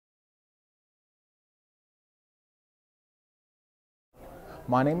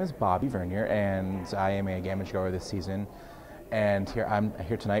My name is Bobby Vernier, and I am a Gammage Goer this season. And I'm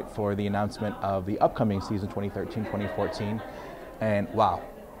here tonight for the announcement of the upcoming season 2013-2014. And wow,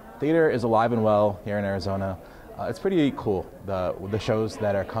 theater is alive and well here in Arizona. It's pretty cool, the shows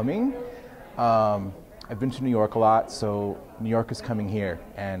that are coming. I've been to New York a lot, so New York is coming here,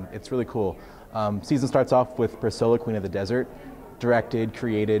 and it's really cool. Season starts off with Priscilla, Queen of the Desert, directed,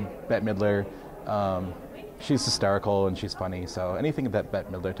 created, Bette Midler. She's hysterical and she's funny, so anything that Bette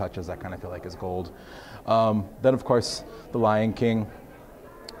Midler touches, I kind of feel like is gold. Then, of course, The Lion King.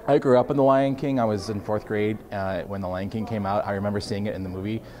 I grew up in The Lion King. I was in 4th grade when The Lion King came out. I remember seeing it in the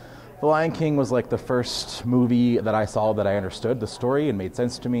movie. The Lion King was like the first movie that I saw that I understood the story and made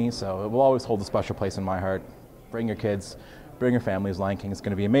sense to me, so it will always hold a special place in my heart. Bring your kids, bring your families. Lion King is going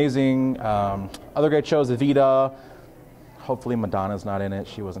to be amazing. Other great shows, Evita. Hopefully Madonna's not in it.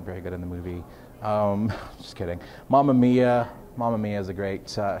 She wasn't very good in the movie. Just kidding. Mamma Mia. Mamma Mia is a great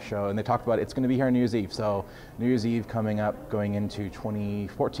show, and they talked about it's going to be here on New Year's Eve. So New Year's Eve coming up, going into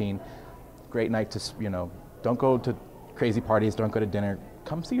 2014. Great night to, don't go to crazy parties, don't go to dinner.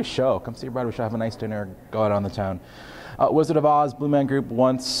 Come see a show. Come see your Broadway show. Have a nice dinner. Go out on the town. Wizard of Oz, Blue Man Group,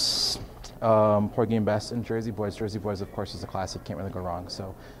 Once, Porgy and Bess, and Jersey Boys. Jersey Boys, of course, is a classic. Can't really go wrong.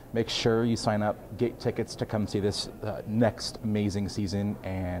 So make sure you sign up, get tickets to come see this next amazing season,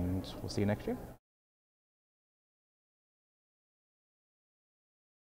 and we'll see you next year.